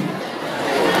nizami,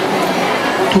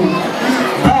 to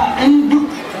ba in duk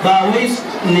ba wai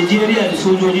Najeriya da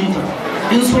sojojinta,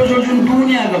 in sojojin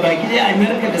duniya ga baki ɗaya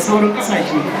Amerika da sauran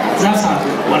ƙasashe za su haɗu,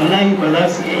 wallahi ba za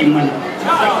su iya yin mana.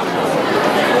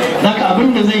 Zaka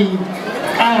abin da zai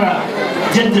ƙara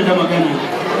jaddada magana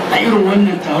a irin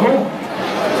wannan taro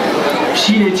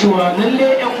shi ne cewa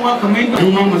lalle yan uwa kamar yadda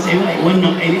mu ma matsayin a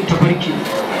wannan ainihin tafarki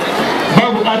ba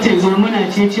buƙatar zama muna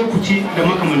ce ku ce da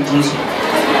makamantansu.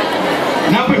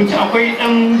 Na fahimci akwai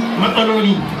ɗan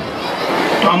matsaloli,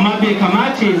 to amma bai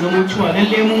kamata ya zama cewa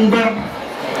lalle mun bar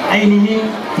ainihin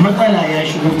matsala ya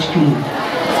shigo cikin mu,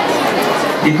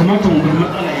 bai kamata mu bar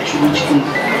matsala ya shigo cikin mu.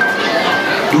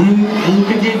 Domin in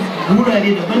ka je wurare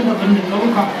daban-daban da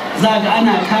ɗauka za ga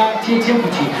ana ta cece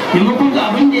kuce, maimakon ga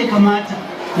abin da ya kamata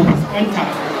mu fuskanta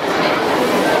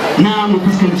na mu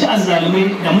fuskanci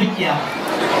azzalumai da makiya,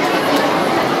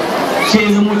 sai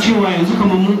zama cewa yanzu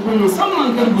kamar mun komo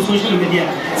musamman kan social media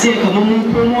sai kamar mun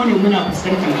komo ne muna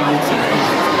fuskantar kawo,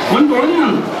 wanda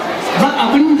wannan ba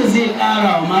abin da zai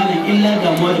ƙara wa malam illa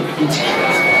damuwa da bakin ciki,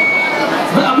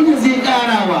 ba abin da zai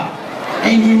ƙara wa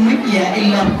ainihin makiya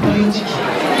illa farin ciki.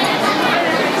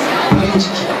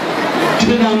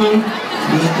 Tun daman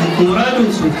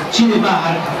muradinsu shi ne ba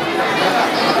harka,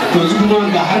 to kuma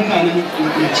ga harka nan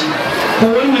ci ko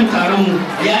wannan taron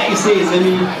ya isa ya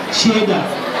zame shaida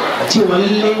cewa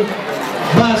lalle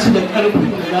ba su da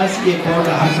ƙarfin da za su iya kawar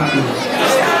da harka ɗin,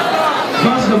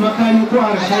 ba su da makami ko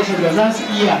harsashin da za su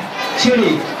iya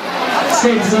cire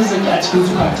sai Zakzaky a cikin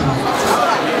zukata.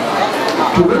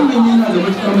 To wannan yana da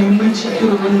matuƙar muhimmanci a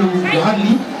irin wannan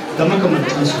muhalli da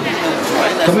makamantansu.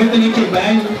 Kamar yadda nake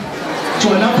bayani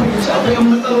cewa na fahimci akwai yan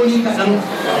matsaloli kaɗan,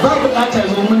 ba buƙatar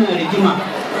zo muna rigima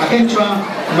akan cewa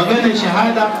maganar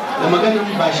shahada da maganar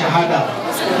ba shahada.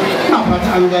 Ina fata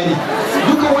an gane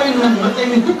duka wayannan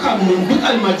matsayin duka mu duk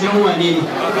almajiran wane ne,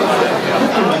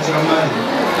 duk almajiran mali.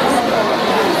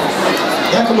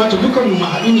 Ya kamata dukan mu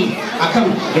haɗu ne akan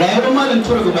rayuwar malam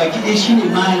tura ga baki ɗaya shine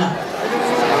malam.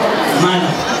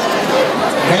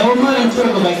 Rayuwar malam tura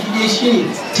ga baki ɗaya shine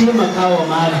taimakawa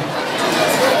malam.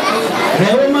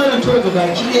 Rayuwar malam tura ga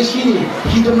baki ɗaya shine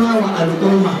hidima wa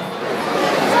al'umma.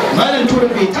 Malam tura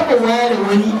bai taɓa ware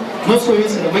wani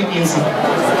masoyinsa da maƙiyinsa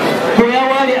ko ya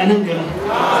ware a nan garin,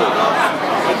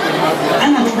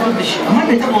 ana turar da shi amma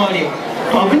bai taɓa ware.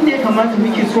 To abin da ya kamata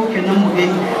muke so kenan mu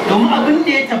gani, domin abin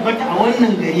da ya tabbata a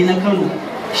wannan gari na Kano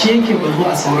shi yake bazu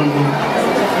a sauran garuruka.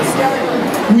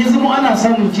 In ya zama ana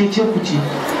samun cece kuce,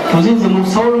 to zai zama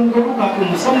sauran garuruka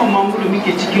ɗin musamman ma mu da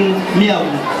muke cikin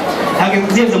miyagu, haka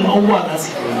zai zama abubuwa za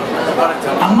su yi.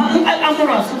 Amma in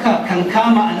al'amura suka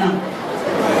kankama a nan,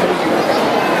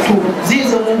 to zai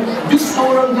zama duk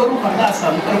sauran garuruka za a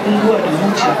samu ƙarfin gwiwa da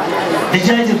zuciya da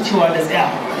jajircewa da tsaya.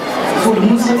 To da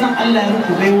mun san nan Allah ya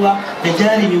muku baiwa da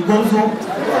jarumi gwarzo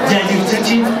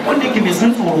jajirtacce wanda ke bai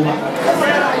san tsoro ba,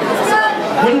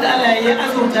 wanda Allah ya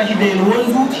azurta shi da yalwar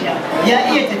zuciya, ya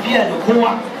iya tafiya da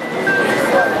kowa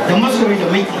da masoyi da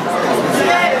maki.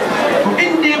 To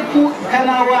inda ku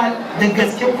kanawa da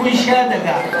gaske kun sha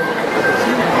daga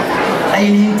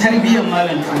ainihin tarbiyyar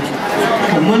malam Turi,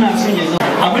 to muna son ya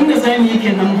zama abinda za mu yi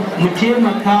kenan mu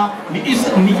taimaka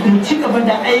mu ci gaba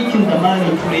da aikin da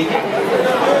malam Turi yake,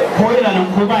 ko yana nan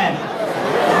ko baya.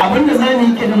 Abinda za mu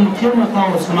yi kenan mu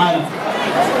taimaka wa su malam.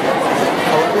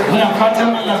 Muna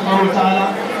fatan Allah subhanahu wataala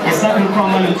ya sa in kawo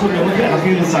malam Turi da muke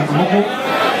alkhairin sakamako,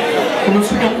 kuma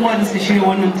su ɗan uwa da suka shirya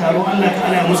wannan taro Allah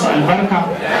ta'ala ya musu albarka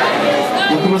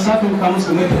da kuma sa in kawo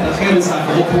musu mafi alkhairin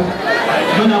sakamako.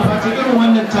 Muna fatan irin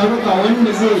wannan taruka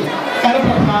wanda zai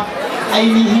karfafa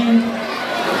ainihin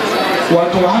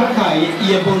wato harka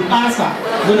ya bunƙasa,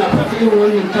 muna fata irin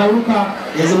wannan taruka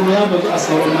ya zama ya bazu a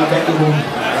sauran madaɗihohi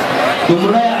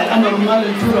domin raya al'amarin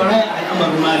malam tura raya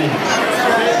al'amarin malam.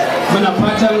 Muna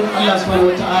fatan Allah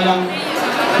subhanahu wata'ala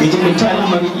ya jibinta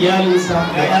al'amarin iyalinsa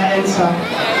da 'ya'yansa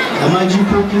da ma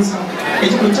jikokinsa, ya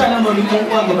jibinta al'amarin ɗan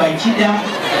uwa ga baki ɗaya,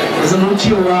 ya zama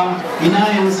cewa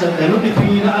inayensa da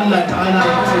nufi na Allah ta'ala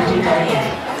ya kasance tare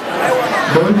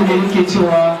da wanda ne muke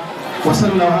cewa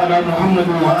وصلى الله على محمد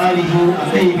وآله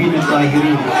الطيبين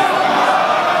الطاهرين.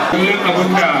 abin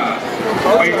da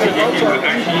baitin yake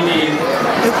faɗa shi ne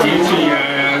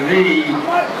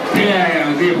yaya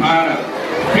zai fara,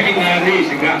 ta ina zai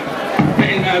shiga, ta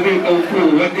ina zai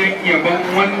ɗauko wajen yaban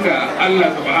wanda Allah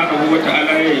subhanahu wa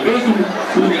ta'ala ya yi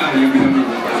su ne ahalin gidan mu.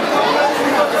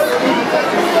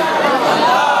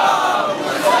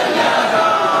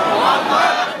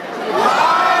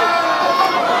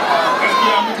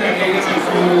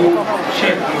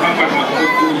 Sheikh Muhammad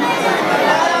wuri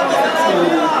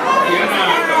yana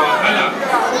da wahala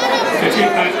ka ce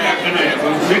ka tsaya kana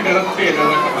yabon sai ka rasa sai da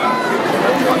zaka fara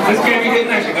gaskiya ni dai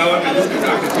ina shiga wannan lista da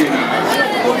aka ce na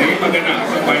yi magana a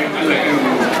kan bayan Allah irin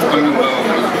wannan bawan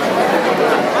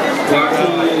wato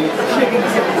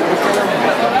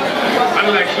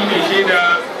Allah shi ne shaida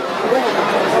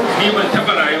ni ban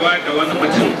taɓa rayuwa da wani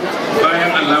mutum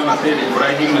bayan Allama sai da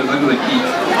Ibrahim Zakzaky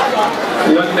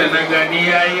wanda na gani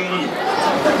ya yi min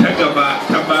ta gaba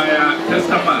ta baya ta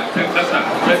sama ta ƙasa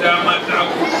ta dama ta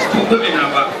hagu ina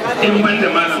ba in ban da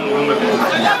Malam Muhammad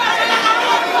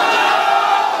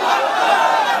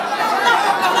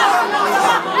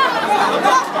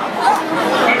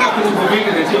kada ku gobe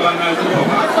da cewa na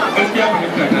zurfafa gaskiya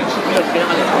fahimta ta ce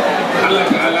Allah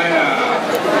ta'ala ya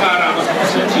kara masa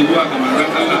kusanci zuwa ga manzon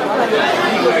Allah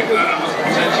Allah ya kara masa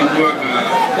kusanci zuwa ga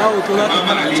Imam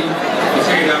Ali da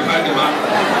Sayyida Fatima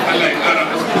Allah ya kara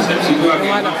masa kusanci zuwa ga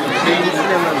Imam Hussein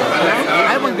Allah ya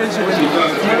kara masa kusanci zuwa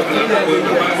ga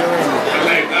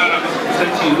Allah ya kara masa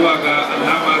kusanci zuwa ga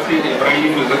Allama Sayyid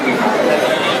Ibrahim Zakzaky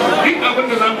duk abin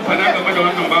da zamu faɗa game da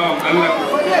wannan bawan Allah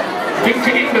duk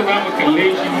ta inda zamu kalle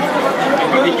shi da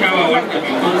faɗi kyawawan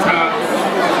ɗabi'unsa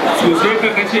sosai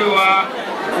kaga cewa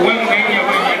wannan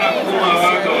yaban yana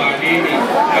komawa ga wane ne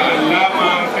ga Allama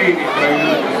Sayyid Ibrahim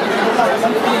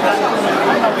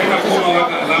yana komawa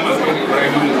ga Allama Sayyid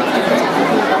Ibrahim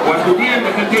wato diyan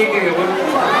da ka kai ga yaban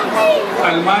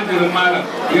almajirin malam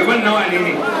yaban na wane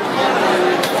ne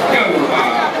yawwa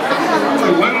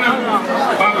wannan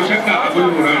babu shakka abin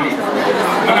lura ne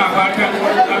muna fatan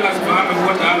Allah subhanahu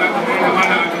wa ta'ala kamar da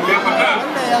mana abin ya faɗa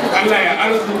Allah ya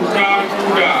arzuta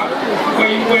da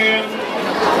kwaikwayon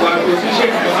wato su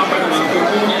Sheikh Muhammad Mahmoud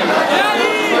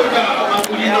ko da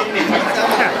makuli ne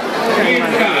sai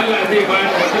da Allah zai ba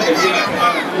da wata dabi'a ta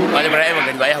malam wani Ibrahim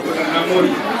gani ba ya hakuri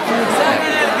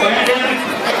wani da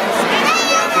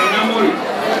na mori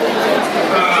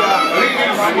bari ne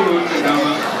amfani da wannan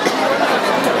dama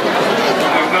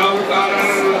a kawo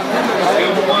karar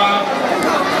yan uwa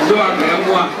zuwa ga yan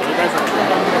uwa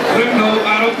zan kawo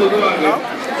karar ku zuwa ga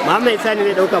Muhammad Sani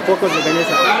zai dauka focus daga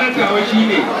nesa. Karar tawa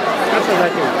shine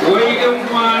wai yan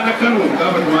uwa na Kano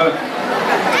gabar mara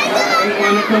yan uwa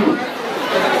na Kano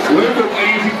wai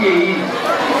kokari suke yi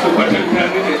su kwatanta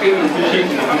ni da irin su Sheikh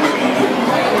Muhammad Mahmoud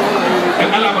dan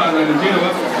Allah ba zalunce ba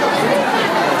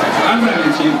an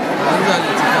zalunce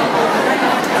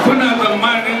kuna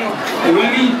tsammanin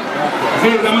wani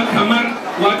zai zama kamar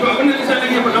wato abin da nisa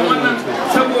nake faɗan wannan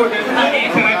saboda ina iya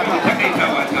itirafi da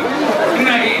takaitawa ta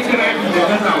ina iya itirafi da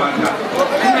gazawa ta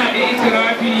ina iya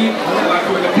itirafi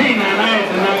wato da kaina na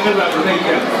yadda na gaza ba zai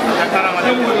iya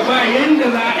saboda ba yanda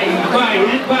za a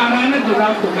yi ba ranar da za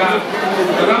ku ga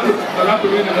ba za ku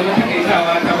daina ganin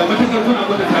takaitawa ta ba mata karfin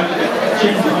abu da tare da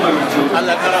Sheikh Muhammad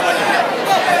Allah karama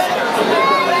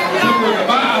saboda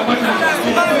ba a wannan da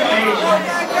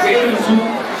irin su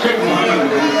Sheikh Muhammad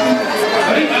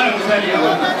bari ƙara misali a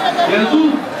wannan yanzu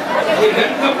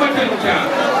idan ka kwatanta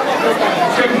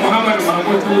Sheikh Muhammad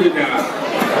Mahmoud da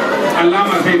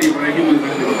Allama Sayyid Ibrahim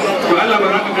Zakzaky to Allah ba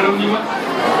za ka karauni ba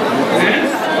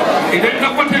idan ka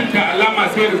kwatanta Allama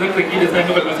Sayyid Zakzaky da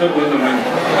Sahibul Asar wal Zaman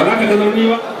ba za ka ga zauni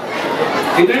ba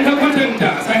idan ka kwatanta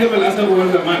Sahibul Asar wal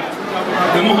Zaman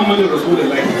da Muhammadu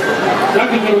Rasulullahi za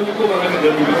ka ga zauni ko ba za ka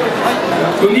zauni ba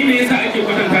to ni me yasa ake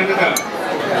kwatanta ni da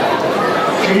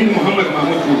Shaheed Muhammad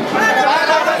Mahmoud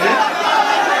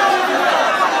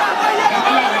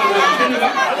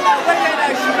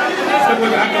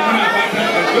saboda haka muna fatan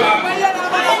addu'a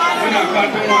muna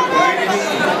fatan wato ainihin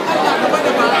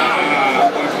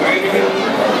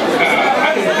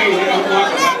haɗin kai na ɗan uwa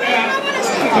gaba ɗaya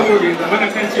saboda ya zama da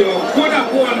kan cewa ko da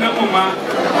kowannen mu ma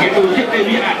ya ɗauki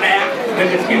ɗabi'a ɗaya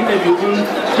daga cikin ɗabi'un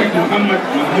Sheikh Muhammad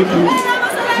Mahmoud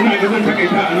ina ga zan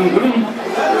takaita a nan gurin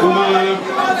kuma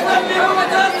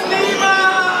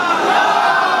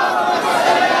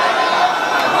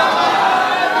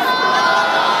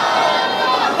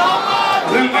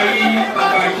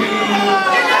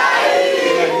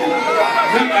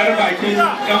zan ƙari bakin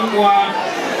 ‘yan uwa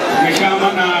na sha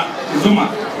mana zuma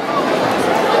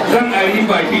zan ƙari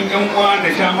bakin ‘yan uwa na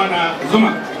sha mana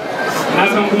zuma na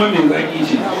san kuma mai zaƙi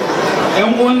ce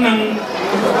 ‘yan uwan nan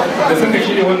da suka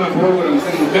shirya wannan program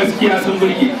sun gaskiya sun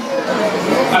burge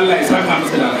Allah ya saka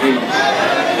musu da alheri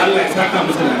Allah ya saka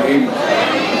musu da alheri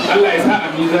Allah ya sa a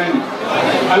mizani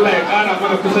Allah ya ƙara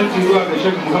mana kusanci zuwa ga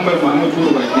Sheikh Muhammad Mahmoud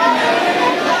baki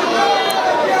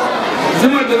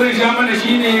zumar da zan sha mana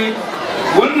shine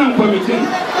wannan kwamitin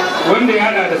wanda ya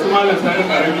hada da su malam Sani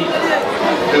Karami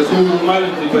da su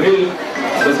malam Jibril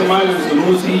da su malam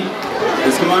Sunusi da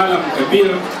su malam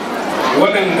Kabir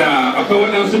waɗanda akwai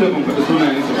waɗansu da ban faɗi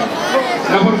sunayensu ba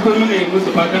na farko farko muna yi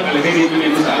musu fatan alheri, muna yi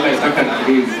musu Allah ya saka da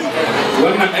alheri.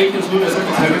 Wannan aikin su da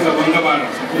suka tare gaban gabara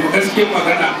kuma gaskiyar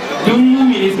magana duk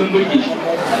mumini sun burge shi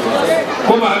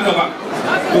ko ba haka ba.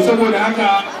 To saboda haka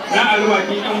na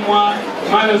alwaki ɗan uwa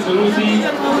Malam Sanusi,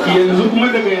 yanzu kuma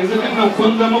daga yanzu nan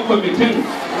kun zama kwamitin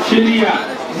shirya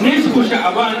nisfu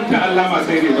sha'aban ta Allama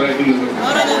Shaikh Ibraheem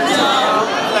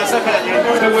Zakzaky.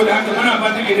 Saboda haka muna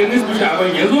fatan idan nisfu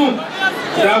sha'aban ya zo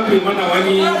za ku yi mana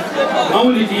wani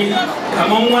maulidi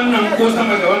kaman wannan ko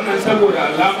sama da wannan saboda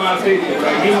Allama Shaikh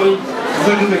Ibraheem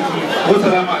Zakzaky.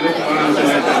 Wassalamu alaikum wa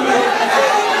rahmatullahi ta'ala.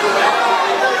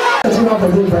 Cewa ba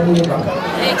zai bane ba,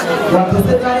 wato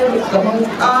sai ta yi kamar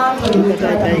ƙaton da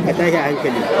ta yi ka tashi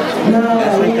hankali na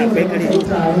rayuwar da ta yi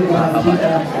tare da baki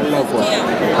ɗaya.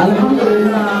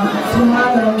 Alhamdulillah sun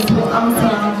malam sun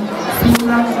amsa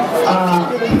sunan a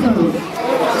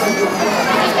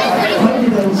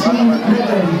magidanci na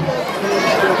gari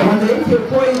wanda yake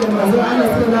koyi da manzo Allah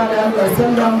sallallahu alaihi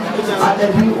wasallam a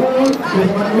ɗabi'u da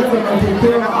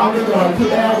zamantakewa aure da baki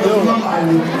ɗaya da Imam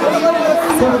Ali.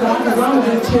 Saboda haka za mu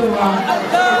ga cewa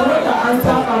ko da an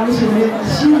saba mishi ne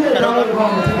shi zai dawo da ba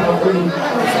mutum hakuri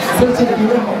sai ce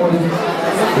biyu hakuri,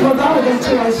 kuma za mu ga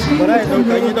cewa shi mutum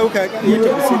ne yawan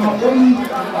hakuri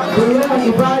da yawan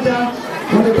ibada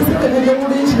wanda duk suka ga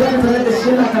wurin shi zaka tare da shi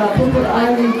yana karatun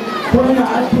Qur'ani ko yana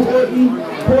addu'o'i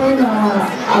ko yana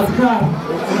azkar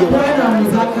ko yana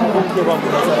muzakara.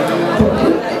 To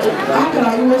haka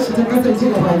rayuwar shi ta kasance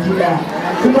da baki daya,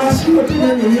 kuma shi mutum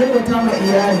ne mai yalwata ma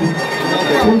iyali.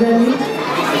 Kun gani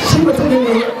shi mutum ne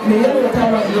mai yalwata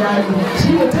ma iyali, shi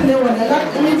mutum ne wanda za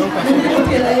ka yi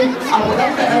mutum yana yin abu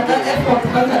ɗan kaɗan ɗan effort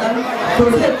ɗan kaɗan to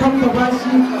zai kamba ba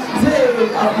shi zai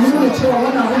nuna cewa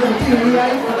wannan abu da mutum ya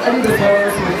yi ƙoƙari da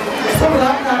sauransu. Saboda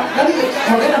haka ɗan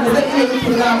magana da zai iya yi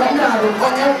kula mana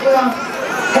roƙon ƴan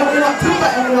uwa tun ba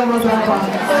ƴan uwa maza ba,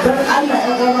 don Allah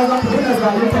ƴan uwa maza ku dinga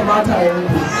zalunta mata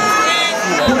yanku.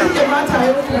 Ku rike mata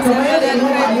yanku kamar yadda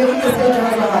Imam Ali rike sai da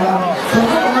maza hara, don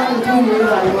haka ma mutum ne ya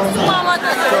rayuwarsa.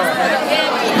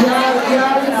 Ya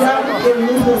rike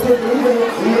mu sosai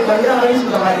da yaran shi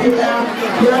gaba ɗaya,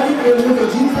 ya rike mu da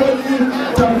jikoki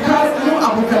tamkar mu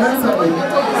abokanansa ne.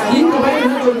 Yin gaba da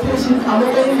na ɗauke shi a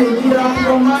matsayin mai gida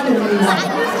kuma malami na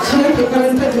shi yake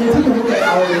karanta da mutum da muka yi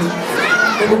aure.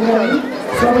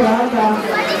 Saboda haka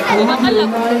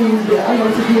alhamdulillah da Allah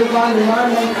ta biya bani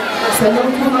malam, sannan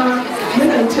kuma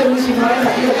mukan ce mishi ma yana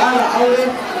iya ƙara aure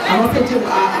a matsayin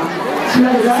a'a shi na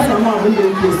da za a samu abin da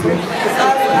yake so.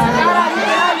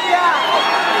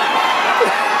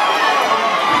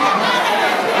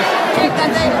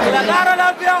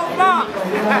 lafiya